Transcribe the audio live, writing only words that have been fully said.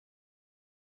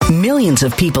Millions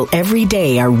of people every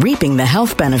day are reaping the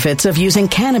health benefits of using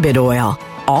cannabis oil,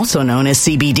 also known as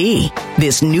CBD.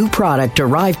 This new product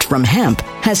derived from hemp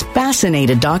has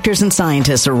fascinated doctors and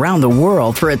scientists around the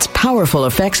world for its powerful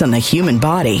effects on the human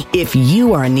body. If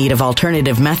you are in need of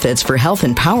alternative methods for health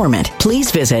empowerment, please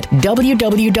visit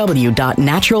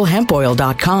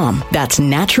www.naturalhempoil.com. That's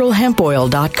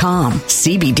naturalhempoil.com.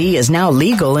 CBD is now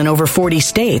legal in over 40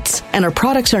 states, and our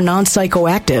products are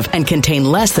non-psychoactive and contain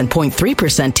less than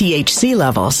 0.3% THC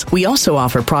levels. We also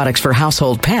offer products for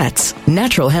household pets.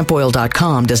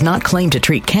 Naturalhempoil.com does not claim to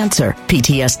treat cancer,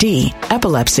 PTSD,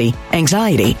 epilepsy,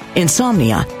 anxiety,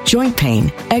 insomnia, joint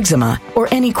pain, eczema, or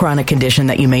any chronic condition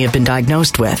that you may have been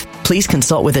diagnosed with. Please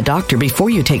consult with a doctor before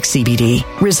you take CBD.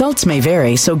 Results may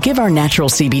vary, so give our natural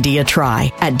CBD a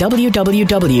try at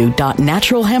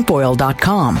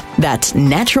www.naturalhempoil.com. That's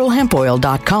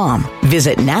naturalhempoil.com.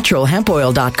 Visit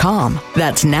naturalhempoil.com.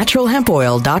 That's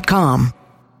naturalhempoil.com.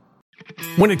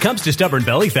 When it comes to stubborn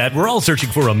belly fat, we're all searching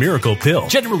for a miracle pill.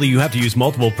 Generally, you have to use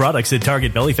multiple products that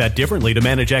target belly fat differently to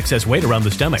manage excess weight around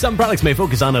the stomach. Some products may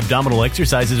focus on abdominal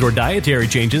exercises or dietary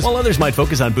changes, while others might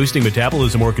focus on boosting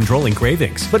metabolism or controlling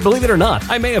cravings. But believe it or not,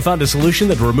 I may have found a solution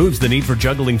that removes the need for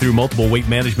juggling through multiple weight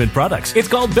management products. It's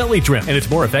called Belly Trim, and it's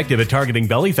more effective at targeting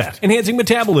belly fat, enhancing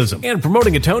metabolism, and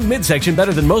promoting a toned midsection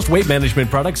better than most weight management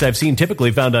products I've seen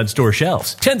typically found on store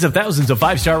shelves. Tens of thousands of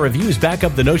 5-star reviews back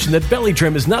up the notion that Belly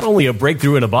Trim is not only a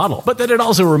breakthrough in a bottle, but that it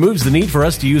also removes the need for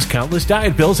us to use countless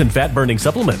diet pills and fat-burning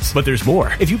supplements. But there's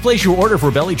more. If you place your order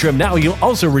for Belly Trim now, you'll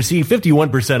also receive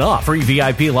 51% off, free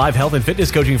VIP live health and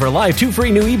fitness coaching for life, 2 free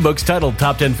new ebooks titled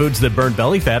Top 10 Foods That Burn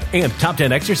Belly Fat and Top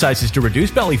 10 Exercises to Reduce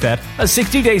Belly Fat, a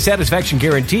 60-day satisfaction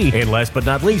guarantee, and last but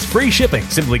not least, free shipping.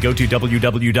 Simply go to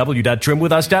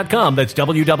www.trimwithus.com. That's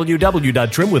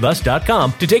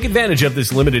www.trimwithus.com to take advantage of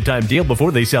this limited time deal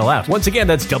before they sell out. Once again,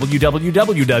 that's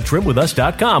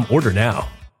www.trimwithus.com. Order now.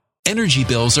 Energy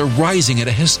bills are rising at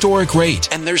a historic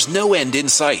rate, and there's no end in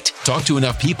sight. Talk to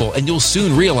enough people, and you'll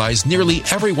soon realize nearly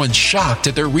everyone's shocked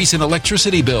at their recent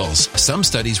electricity bills. Some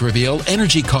studies reveal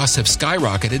energy costs have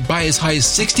skyrocketed by as high as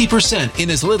 60%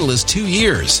 in as little as 2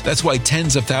 years. That's why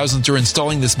tens of thousands are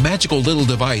installing this magical little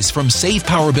device from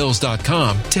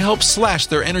SavePowerBills.com to help slash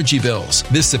their energy bills.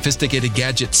 This sophisticated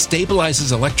gadget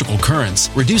stabilizes electrical currents,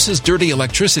 reduces dirty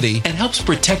electricity, and helps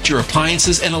protect your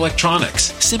appliances and electronics.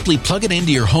 Simply plug it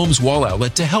into your home's wall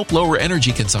outlet to help lower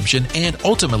energy consumption and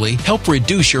ultimately help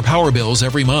reduce your power bills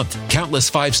every month.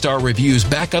 Countless 5-star reviews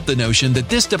back up the notion that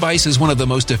this device is one of the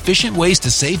most efficient ways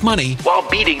to save money while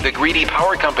beating the greedy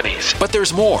power companies. But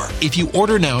there's more. If you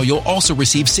order now, you'll also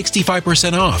receive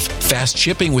 65% off, fast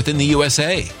shipping within the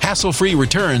USA, hassle-free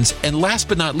returns, and last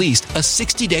but not least, a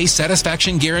 60-day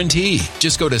satisfaction guarantee.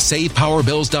 Just go to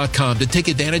SavePowerBills.com to take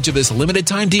advantage of this limited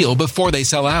time deal before they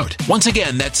sell out. Once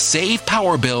again, that's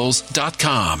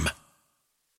SavePowerBills.com.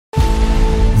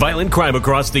 Violent crime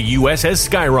across the U.S. has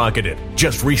skyrocketed.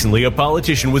 Just recently, a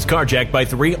politician was carjacked by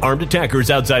 3 armed attackers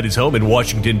outside his home in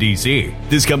Washington, D.C.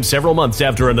 This comes several months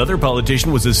after another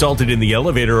politician was assaulted in the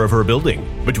elevator of her building.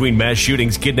 Between mass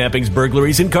shootings, kidnappings,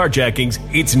 burglaries, and carjackings,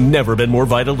 it's never been more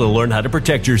vital to learn how to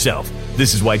protect yourself.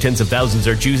 This is why tens of thousands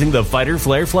are choosing the Fighter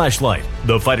Flare flashlight.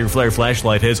 The Fighter Flare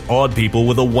flashlight has awed people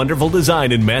with a wonderful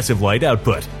design and massive light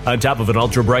output. On top of an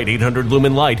ultra-bright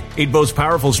 800-lumen light, it boasts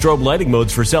powerful strobe lighting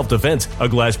modes for self-defense, a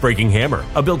glass-breaking hammer,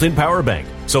 a built-in power bank,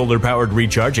 solar-powered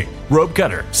recharging, rope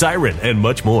cutter, siren, and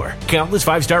much more. Countless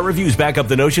 5-star reviews back up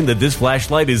the notion that this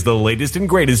flashlight is the latest and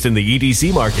greatest in the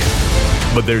EDC market.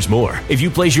 But there's more. If you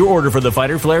place your order for the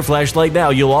Fighter Flare flashlight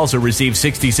now, you'll also receive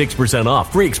 66%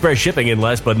 off, free express shipping, and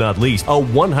last but not least, a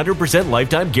 100%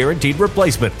 lifetime guaranteed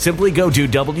replacement. Simply go to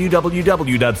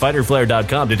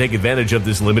www.fighterflare.com to take advantage of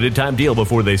this limited time deal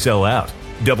before they sell out.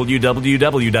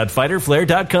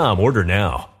 www.fighterflare.com. Order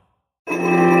now.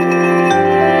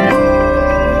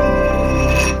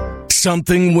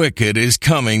 Something wicked is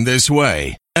coming this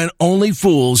way, and only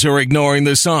fools are ignoring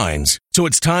the signs. So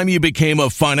it's time you became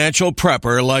a financial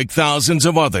prepper like thousands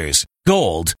of others.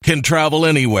 Gold can travel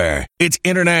anywhere. It's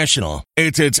international.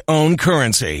 It's its own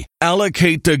currency.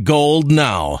 Allocate to gold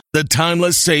now, the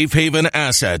timeless safe haven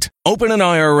asset. Open an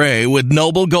IRA with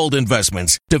Noble Gold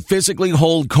Investments to physically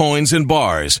hold coins and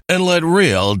bars and let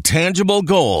real, tangible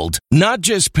gold, not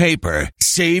just paper,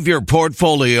 Save your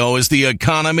portfolio as the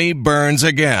economy burns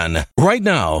again. Right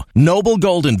now, Noble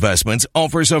Gold Investments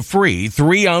offers a free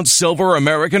 3-ounce silver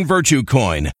American Virtue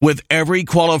coin with every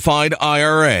qualified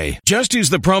IRA. Just use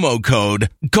the promo code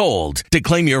GOLD to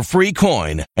claim your free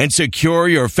coin and secure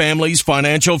your family's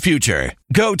financial future.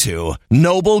 Go to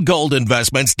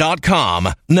noblegoldinvestments.com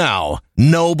now.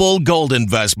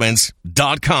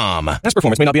 noblegoldinvestments.com. Past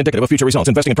performance may not be indicative of future results.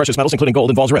 Investing in precious metals, including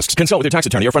gold, involves risks. Consult with your tax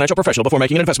attorney or financial professional before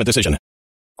making an investment decision.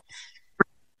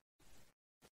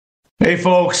 Hey,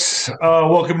 folks.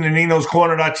 Welcome to Nino's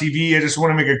Corner.tv. I just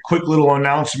want to make a quick little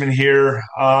announcement here.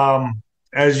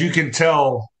 As you can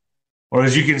tell, or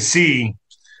as you can see,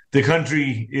 the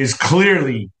country is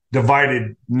clearly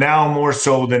divided now more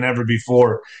so than ever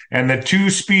before. And the two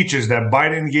speeches that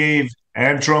Biden gave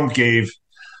and Trump gave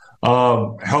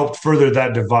helped further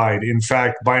that divide. In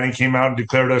fact, Biden came out and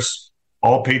declared us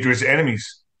all patriots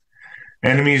enemies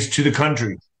to the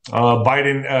country.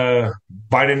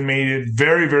 Biden made it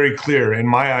very, very clear in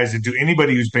my eyes and to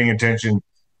anybody who's paying attention,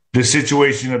 the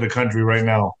situation of the country right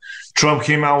now. Trump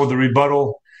came out with a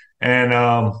rebuttal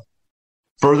and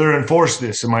further enforced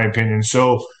this, in my opinion.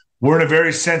 So we're in a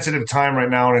very sensitive time right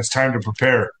now, and it's time to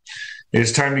prepare.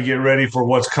 It's time to get ready for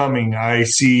what's coming. I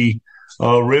see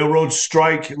a railroad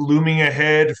strike looming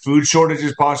ahead, food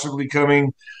shortages possibly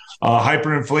coming,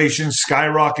 hyperinflation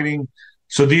skyrocketing.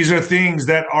 So these are things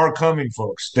that are coming,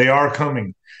 folks. They are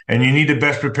coming, and you need to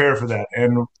best prepare for that.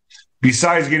 And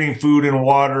besides getting food and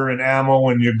water and ammo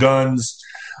and your guns,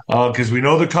 because we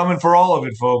know they're coming for all of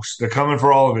it, folks. They're coming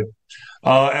for all of it.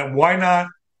 And why not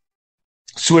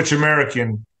switch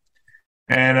American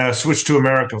and switch to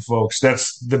America, folks?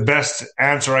 That's the best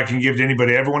answer I can give to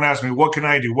anybody. Everyone asks me, what can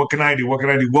I do? What can I do? What can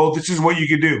I do? Well, this is what you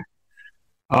can do.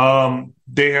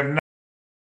 They have not.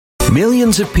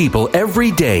 Millions of people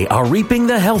every day are reaping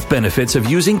the health benefits of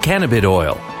using cannabis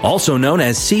oil, also known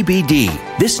as CBD.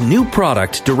 This new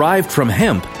product derived from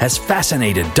hemp has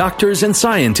fascinated doctors and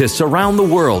scientists around the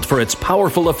world for its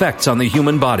powerful effects on the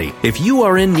human body. If you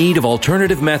are in need of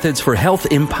alternative methods for health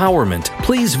empowerment,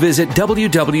 please visit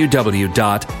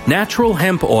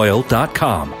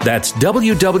www.naturalhempoil.com. That's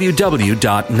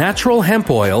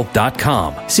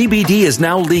www.naturalhempoil.com. CBD is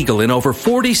now legal in over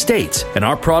 40 states, and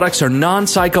our products are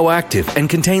non-psychoactive and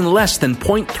contain less than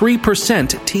 0.3%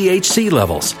 THC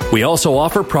levels. We also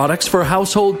offer products for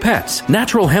household pets.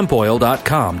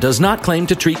 NaturalHempOil.com does not claim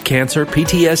to treat cancer,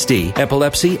 PTSD,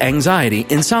 epilepsy, anxiety,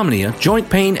 insomnia, joint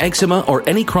pain, eczema, or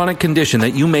any chronic condition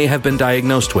that you may have been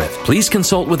diagnosed with. Please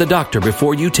consult with a doctor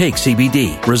before you take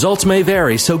CBD. Results may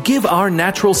vary, so give our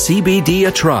natural CBD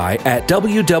a try at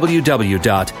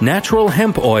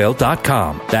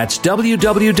www.naturalhempoil.com. That's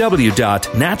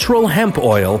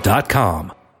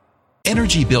www.naturalhempoil.com.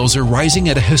 Energy bills are rising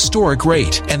at a historic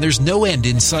rate, and there's no end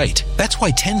in sight. That's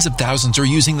why tens of thousands are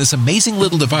using this amazing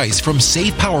little device from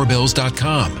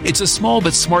SavePowerBills.com. It's a small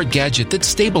but smart gadget that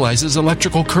stabilizes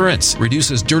electrical currents,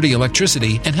 reduces dirty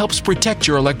electricity, and helps protect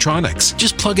your electronics.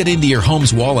 Just plug it into your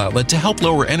home's wall outlet to help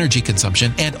lower energy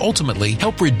consumption and ultimately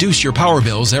help reduce your power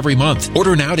bills every month.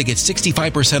 Order now to get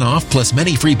 65% off plus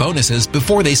many free bonuses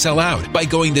before they sell out by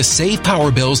going to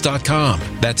SavePowerBills.com.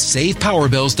 That's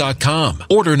SavePowerBills.com.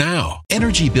 Order now.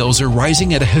 Energy bills are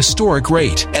rising at a historic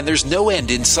rate, and there's no end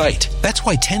in sight. That's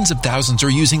why tens of thousands are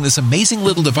using this amazing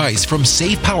little device from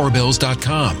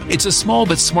SavePowerBills.com. It's a small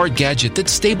but smart gadget that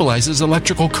stabilizes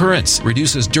electrical currents,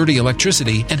 reduces dirty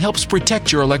electricity, and helps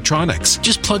protect your electronics.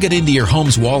 Just plug it into your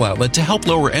home's wall outlet to help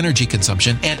lower energy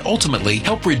consumption and ultimately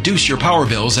help reduce your power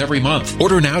bills every month.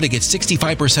 Order now to get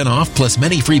 65% off plus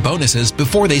many free bonuses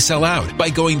before they sell out by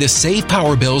going to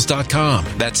SavePowerBills.com.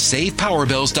 That's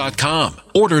SavePowerBills.com.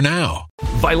 Order now.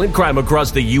 Violent crime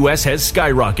across the U.S. has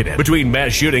skyrocketed. Between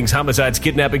mass shootings, homicides,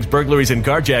 kidnappings, burglaries, and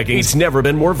carjackings, it's never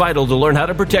been more vital to learn how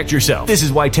to protect yourself. This is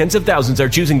why tens of thousands are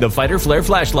choosing the Fighter Flare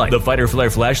flashlight. The Fighter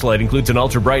Flare flashlight includes an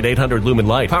ultra-bright 800 lumen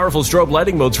light, powerful strobe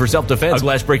lighting modes for self-defense, a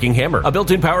glass-breaking hammer, a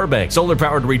built-in power bank,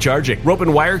 solar-powered recharging, rope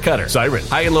and wire cutter, siren,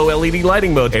 high and low LED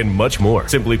lighting mode, and much more.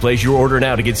 Simply place your order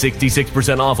now to get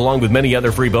 66% off along with many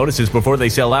other free bonuses before they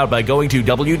sell out by going to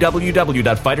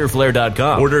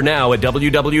www.fighterflare.com. Order now at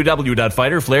www.fighterflare.com.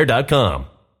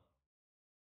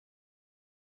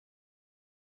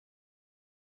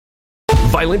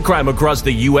 Violent crime across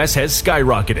the U.S. has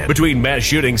skyrocketed. Between mass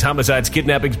shootings, homicides,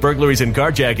 kidnappings, burglaries, and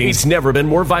carjacking, it's never been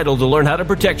more vital to learn how to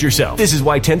protect yourself. This is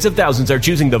why tens of thousands are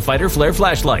choosing the Fighter Flare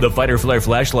flashlight. The Fighter Flare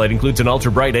flashlight includes an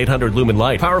ultra-bright 800 lumen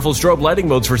light, powerful strobe lighting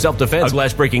modes for self-defense, a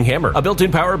glass-breaking hammer, a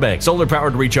built-in power bank,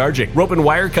 solar-powered recharging, rope and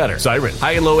wire cutter, siren,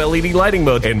 high and low LED lighting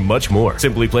mode, and much more.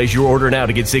 Simply place your order now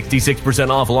to get 66%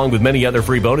 off along with many other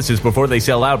free bonuses before they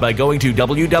sell out by going to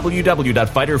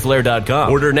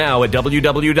www.fighterflare.com. Order now at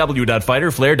www.fighterflare.com.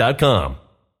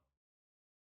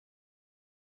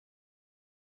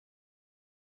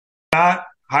 Not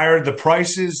hired the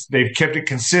prices. They've kept it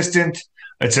consistent.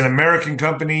 It's an American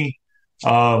company.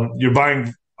 You're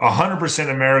buying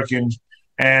 100% American,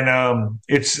 and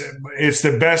it's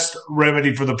the best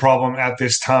remedy for the problem at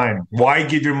this time. Why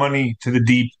give your money to the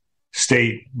deep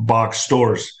state box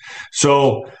stores?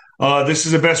 So this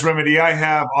is the best remedy I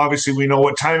have. Obviously, we know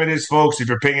what time it is, folks. If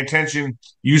you're paying attention,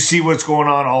 you see what's going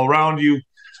on all around you.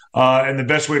 And the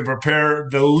best way to prepare,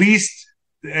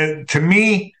 to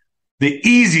me, the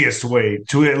easiest way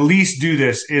to at least do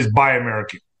this is buy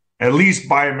American. At least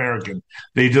buy American.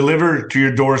 They deliver to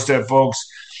your doorstep, folks,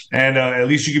 and at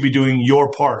least you could be doing your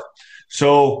part.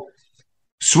 So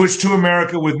switch to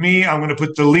America with me. I'm going to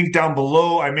put the link down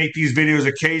below. I make these videos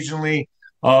occasionally,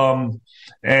 and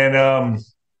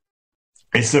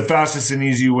it's the fastest and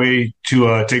easy way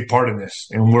to take part in this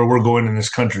and where we're going in this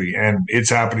country, and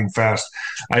it's happening fast.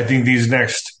 I think these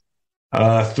next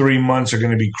 3 months are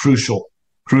going to be crucial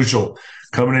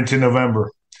coming into November.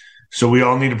 So we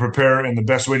all need to prepare, and the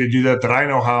best way to do that I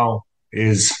know how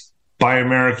is buy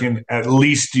American. At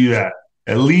least do that.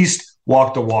 At least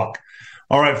walk the walk.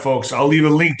 All right, folks, I'll leave a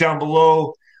link down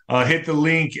below. Hit the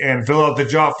link and fill out the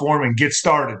job form and get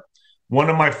started. One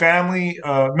of my family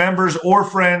members or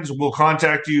friends will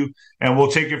contact you, and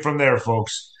we'll take it from there,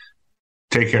 folks.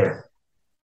 Take care.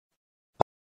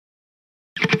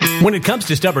 When it comes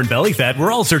to stubborn belly fat,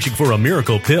 we're all searching for a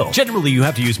miracle pill. Generally, you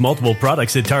have to use multiple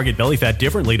products that target belly fat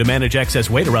differently to manage excess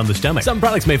weight around the stomach. Some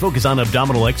products may focus on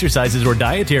abdominal exercises or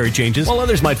dietary changes, while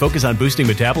others might focus on boosting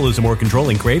metabolism or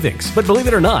controlling cravings. But believe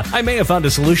it or not, I may have found a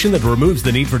solution that removes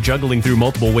the need for juggling through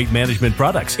multiple weight management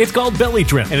products. It's called Belly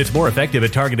Trim, and it's more effective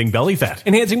at targeting belly fat,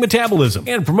 enhancing metabolism,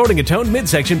 and promoting a toned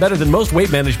midsection better than most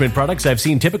weight management products I've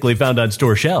seen typically found on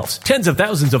store shelves. Tens of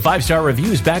thousands of 5-star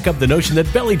reviews back up the notion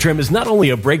that Belly Trim is not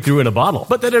only a breakthrough in a bottle,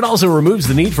 but that it also removes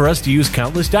the need for us to use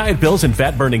countless diet pills and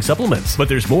fat-burning supplements. But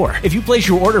there's more. If you place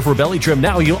your order for Belly Trim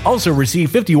now, you'll also receive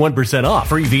 51% off,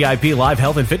 free VIP live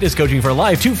health and fitness coaching for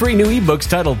life, 2 free new ebooks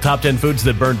titled Top 10 Foods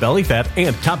That Burn Belly Fat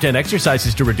and Top 10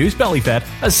 Exercises to Reduce Belly Fat,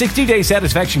 a 60-day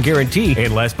satisfaction guarantee,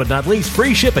 and last but not least,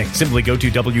 free shipping. Simply go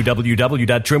to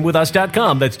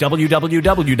www.trimwithus.com. That's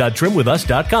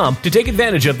www.trimwithus.com to take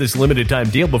advantage of this limited time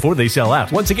deal before they sell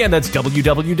out. Once again, that's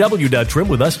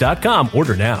www.trimwithus.com.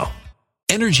 Order now.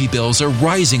 Energy bills are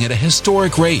rising at a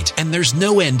historic rate, and there's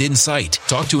no end in sight.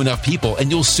 Talk to enough people, and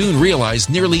you'll soon realize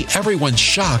nearly everyone's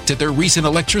shocked at their recent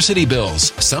electricity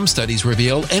bills. Some studies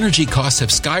reveal energy costs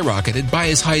have skyrocketed by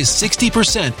as high as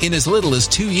 60% in as little as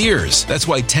 2 years. That's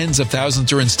why tens of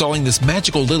thousands are installing this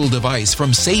magical little device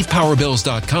from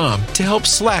SavePowerBills.com to help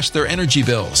slash their energy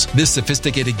bills. This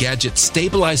sophisticated gadget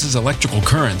stabilizes electrical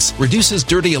currents, reduces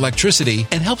dirty electricity,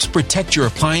 and helps protect your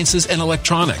appliances and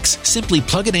electronics. Simply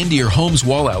plug it into your home's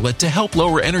wall outlet to help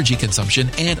lower energy consumption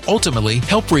and ultimately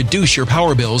help reduce your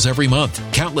power bills every month.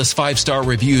 Countless 5-star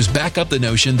reviews back up the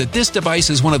notion that this device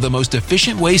is one of the most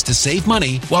efficient ways to save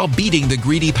money while beating the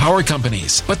greedy power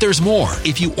companies. But there's more.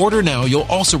 If you order now, you'll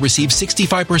also receive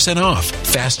 65% off,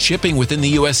 fast shipping within the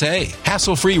USA,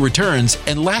 hassle-free returns,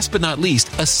 and last but not least,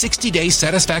 a 60-day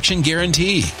satisfaction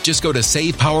guarantee. Just go to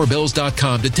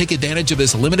SavePowerBills.com to take advantage of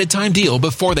this limited time deal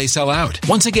before they sell out.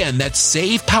 Once again, that's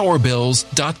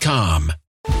SavePowerBills.com.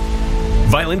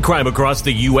 Violent crime across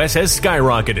the U.S. has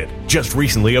skyrocketed. Just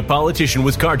recently, a politician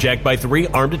was carjacked by 3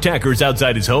 armed attackers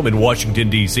outside his home in Washington,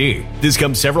 D.C. This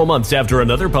comes several months after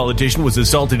another politician was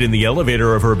assaulted in the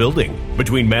elevator of her building.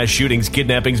 Between mass shootings,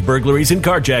 kidnappings, burglaries, and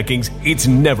carjackings, it's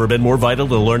never been more vital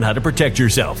to learn how to protect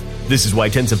yourself. This is why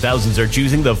tens of thousands are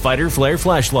choosing the Fighter Flare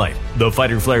flashlight. The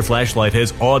Fighter Flare flashlight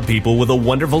has awed people with a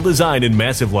wonderful design and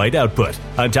massive light output.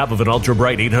 On top of an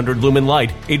ultra-bright 800 lumen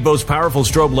light, it boasts powerful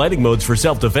strobe lighting modes for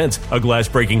self-defense, a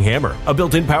glass-breaking hammer, a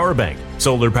built-in power bank,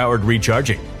 solar-powered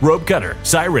recharging, rope cutter,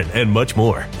 siren, and much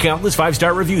more. Countless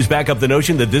 5-star reviews back up the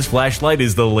notion that this flashlight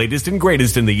is the latest and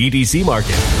greatest in the EDC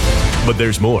market. But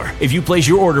there's more. If you place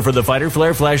your order for the Fighter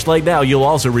Flare flashlight now, you'll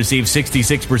also receive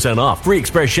 66% off, free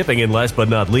express shipping, and last but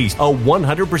not least, a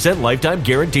 100% lifetime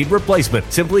guaranteed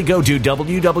replacement. Simply go to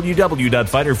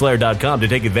www.fighterflare.com to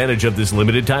take advantage of this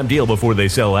limited time deal before they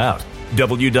sell out.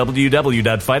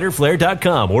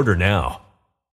 www.fighterflare.com. Order now.